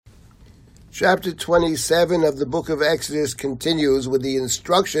Chapter 27 of the book of Exodus continues with the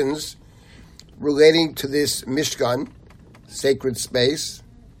instructions relating to this Mishkan, sacred space,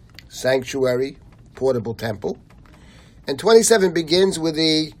 sanctuary, portable temple. And 27 begins with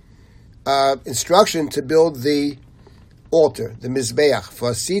the instruction to build the altar, the Mizbeach.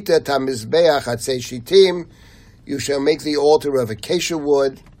 V'asita ta Mizbeach atzei shitim, you shall make the altar of acacia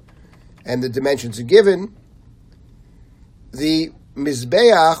wood, and the dimensions are given. The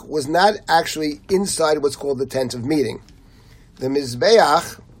Mizbeach was not actually inside what's called the tent of meeting. The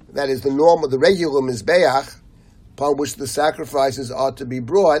Mizbeach, that is the regular Mizbeach, upon which the sacrifices are to be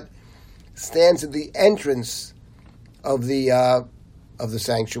brought, stands at the entrance of the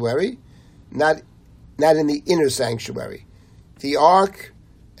sanctuary, not in the inner sanctuary. The ark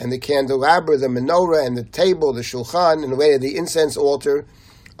and the candelabra, the menorah and the table, the shulchan, and the way of the incense altar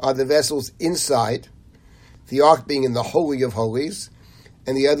are the vessels inside. The ark being in the Holy of Holies,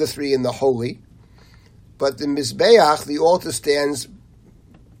 and the other three in the Holy. But the Mizbeach, the altar, stands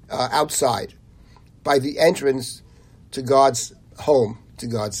outside, by the entrance to God's home, to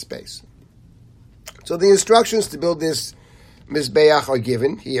God's space. So the instructions to build this Mizbeach are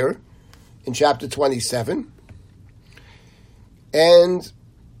given here in chapter 27. And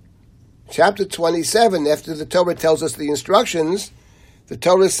chapter 27, after the Torah tells us the instructions, the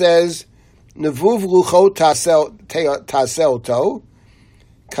Torah says, Nevuv lucho tasel to,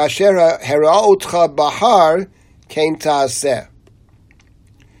 kasher heraotcha bahar kain taaseh.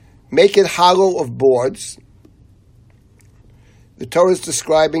 Make it hollow of boards. The Torah is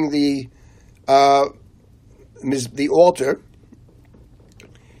describing the altar.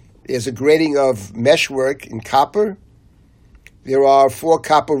 There's a grating of meshwork in copper. There are 4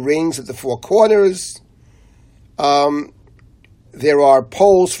 copper rings at the 4 corners. There are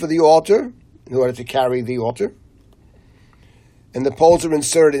poles for the altar in order to carry the altar. And the poles are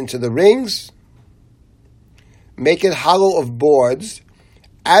inserted into the rings. Make it hollow of boards.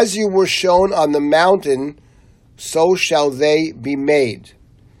 As you were shown on the mountain, so shall they be made.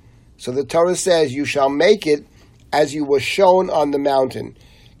 So the Torah says, you shall make it as you were shown on the mountain.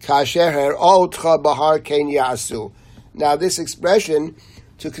 Kasher her'otcha bahar kain yasu. Now this expression,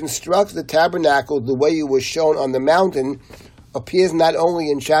 to construct the tabernacle the way you were shown on the mountain, appears not only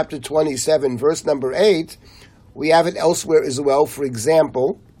in chapter 27, verse number 8, we have it elsewhere as well. For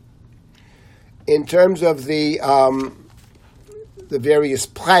example, in terms of the various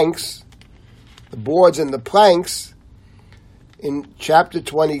planks, the boards and the planks, in chapter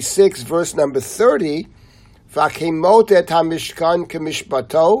 26, verse number 30, V'akemot et hamishkan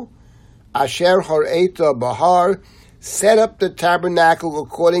kemishpato, asher horeita bahar, set up the tabernacle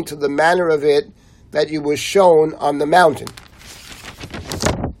according to the manner of it that you were shown on the mountain.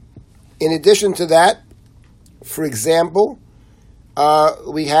 In addition to that, for example,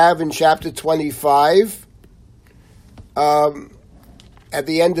 we have in chapter 25, at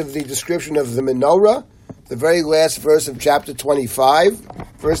the end of the description of the menorah, the very last verse of chapter 25,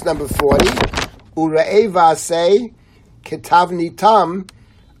 verse number 40, Ura'e v'aseh ketavnitam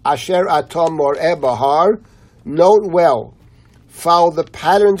asher atom mor'eh bahar. Note well, follow the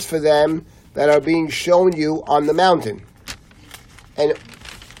patterns for them that are being shown you on the mountain. And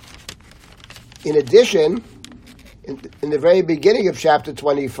in addition, in the very beginning of chapter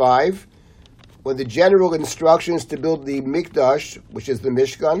 25, when the general instructions to build the Mikdash, which is the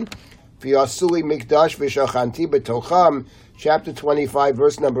Mishkan, V'yasui Mikdash v'shachanti b'tocham, chapter 25,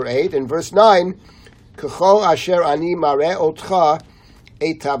 verse number 8, and verse 9, K'chol asher ani mareh otcha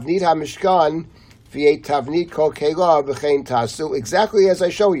et tavnit ha-mishkan v'et tavnit kol kelah v'chein tasu, exactly as I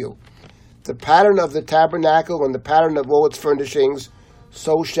show you. The pattern of the tabernacle and the pattern of all its furnishings,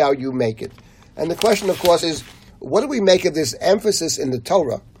 so shall you make it. And the question, of course, is, what do we make of this emphasis in the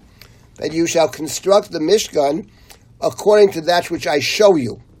Torah, that you shall construct the Mishkan according to that which I show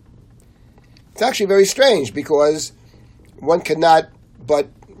you? It's actually very strange, because one cannot but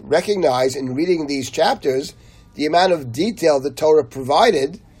recognize in reading these chapters the amount of detail the Torah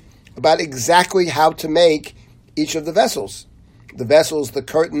provided about exactly how to make each of the vessels. The vessels, the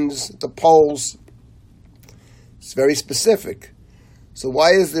curtains, the poles. It's very specific. So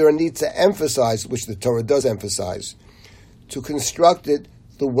why is there a need to emphasize, which the Torah does emphasize, to construct it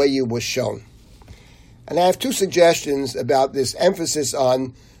the way you were shown? And I have 2 suggestions about this emphasis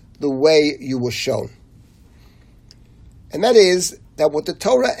on the way you were shown. And that is that what the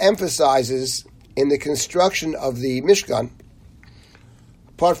Torah emphasizes in the construction of the Mishkan,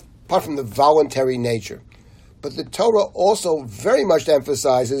 apart from the voluntary nature, but the Torah also very much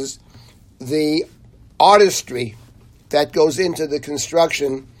emphasizes the artistry that goes into the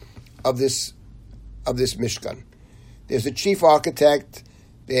construction of this Mishkan. There's a chief architect,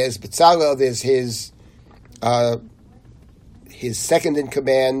 There's Bezalel, there's his second in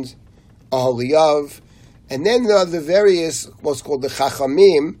command, Aholiav, and then there are the various, what's called the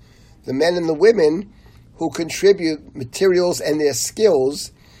Chachamim, the men and the women who contribute materials and their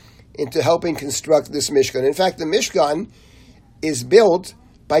skills into helping construct this Mishkan. In fact, the Mishkan is built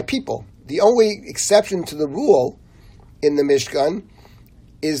by people. The only exception to the rule in the Mishkan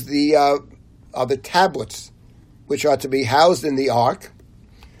is the tablets, which are to be housed in the ark.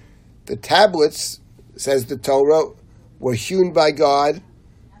 The tablets, says the Torah, were hewn by God,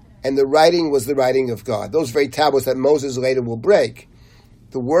 and the writing was the writing of God. Those very tablets that Moses later will break.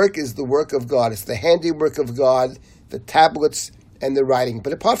 The work is the work of God. It's the handiwork of God, the tablets and the writing.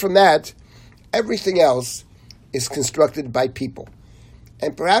 But apart from that, everything else is constructed by people.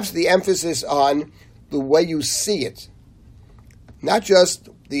 And perhaps the emphasis on the way you see it, not just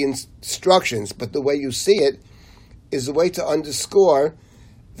the instructions, but the way you see it, is a way to underscore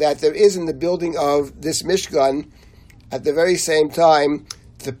that there is in the building of this Mishkan, at the very same time,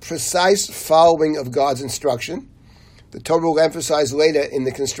 the precise following of God's instruction. The Torah will emphasize later in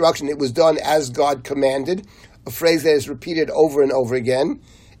the construction, it was done as God commanded, a phrase that is repeated over and over again.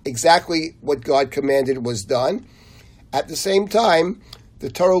 Exactly what God commanded was done. At the same time, the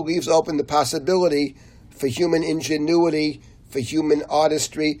Torah leaves open the possibility for human ingenuity, for human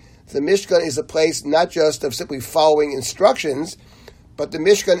artistry. The Mishkan is a place not just of simply following instructions, but the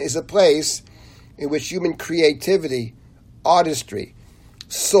Mishkan is a place in which human creativity, artistry,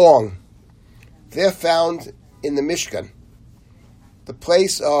 song, they're found in the Mishkan. The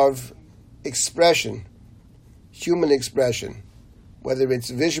place of expression, human expression, whether it's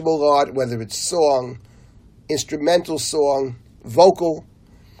visual art, whether it's song, instrumental song, vocal,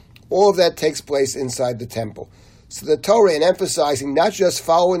 all of that takes place inside the temple. So the Torah, in emphasizing not just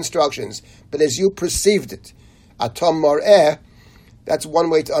follow instructions, but as you perceived it, atom mar'eh, that's one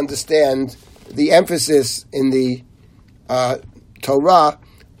way to understand the emphasis in the Torah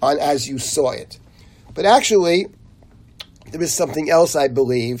on as you saw it. But actually, there is something else, I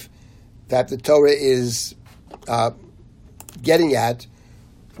believe, that the Torah is getting at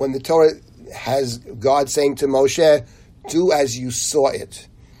when the Torah has God saying to Moshe, do as you saw it.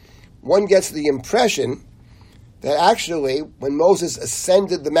 One gets the impression that actually, when Moses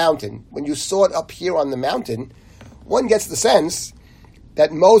ascended the mountain, when you saw it up here on the mountain, one gets the sense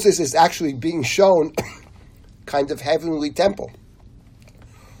that Moses is actually being shown kind of heavenly temple.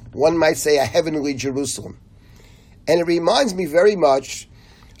 One might say a heavenly Jerusalem. And it reminds me very much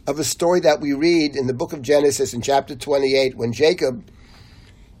of a story that we read in the book of Genesis in chapter 28, when Jacob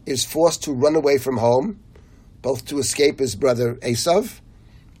is forced to run away from home, both to escape his brother Esav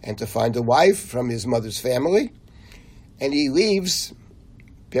and to find a wife from his mother's family. And he leaves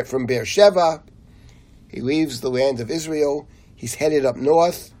from Beersheba, he leaves the land of Israel, he's headed up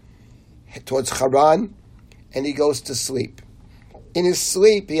north towards Haran, and he goes to sleep. In his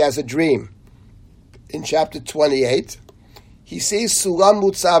sleep, he has a dream. In chapter 28, he sees Sulam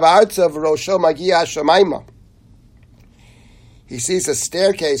Mutzav Artzav Rosho Magia Shemaima. He sees a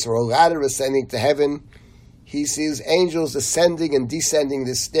staircase or a ladder ascending to heaven. He sees angels ascending and descending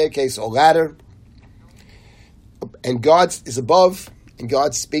this staircase or ladder. And God is above, and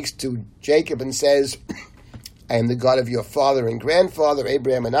God speaks to Jacob and says, I am the God of your father and grandfather,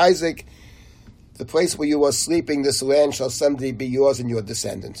 Abraham and Isaac. The place where you are sleeping, this land shall someday be yours and your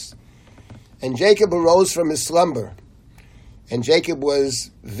descendants. And Jacob arose from his slumber, and Jacob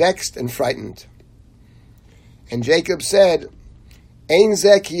was vexed and frightened. And Jacob said, Ein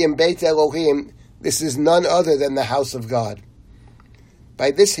zeh ki im Beit Elohim, this is none other than the house of God.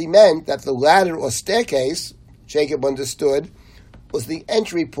 By this he meant that the ladder or staircase, Jacob understood, was the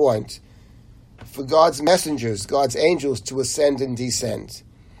entry point for God's messengers, God's angels, to ascend and descend.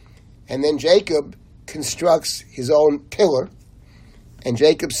 And then Jacob constructs his own pillar, and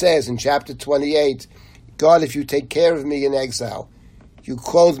Jacob says in chapter 28, God, if you take care of me in exile, you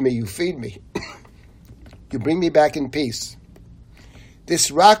clothe me, you feed me, you bring me back in peace.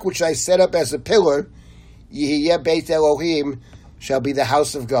 This rock which I set up as a pillar, Yehiyeh Beit Elohim, shall be the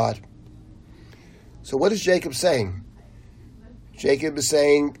house of God. So what is Jacob saying? Jacob is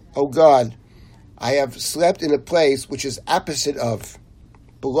saying, oh God, I have slept in a place which is opposite of,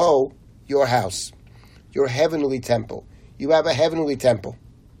 below your house, your heavenly temple. You have a heavenly temple.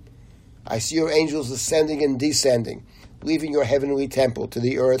 I see your angels ascending and descending, leaving your heavenly temple to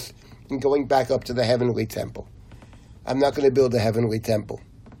the earth and going back up to the heavenly temple. I'm not going to build a heavenly temple.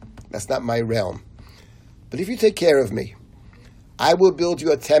 That's not my realm. But if you take care of me, I will build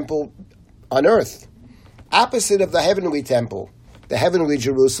you a temple on earth, opposite of the heavenly temple, the heavenly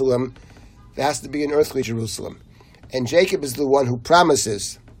Jerusalem. There has to be an earthly Jerusalem. And Jacob is the one who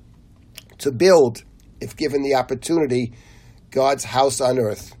promises to build, if given the opportunity, God's house on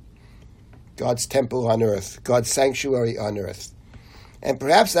earth, God's temple on earth, God's sanctuary on earth. And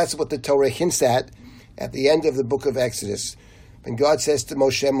perhaps that's what the Torah hints at the end of the book of Exodus, when God says to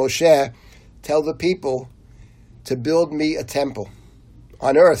Moshe, Moshe, tell the people to build me a temple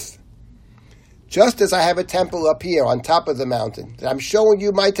on earth. Just as I have a temple up here on top of the mountain, that I'm showing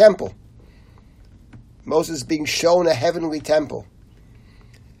you my temple. Moses is being shown a heavenly temple.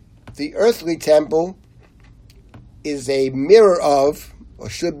 The earthly temple is a mirror of, or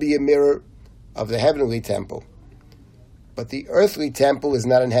should be a mirror of, the heavenly temple. But the earthly temple is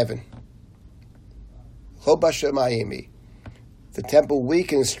not in heaven. Lo b'shamayim. The temple we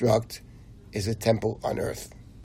construct is a temple on earth.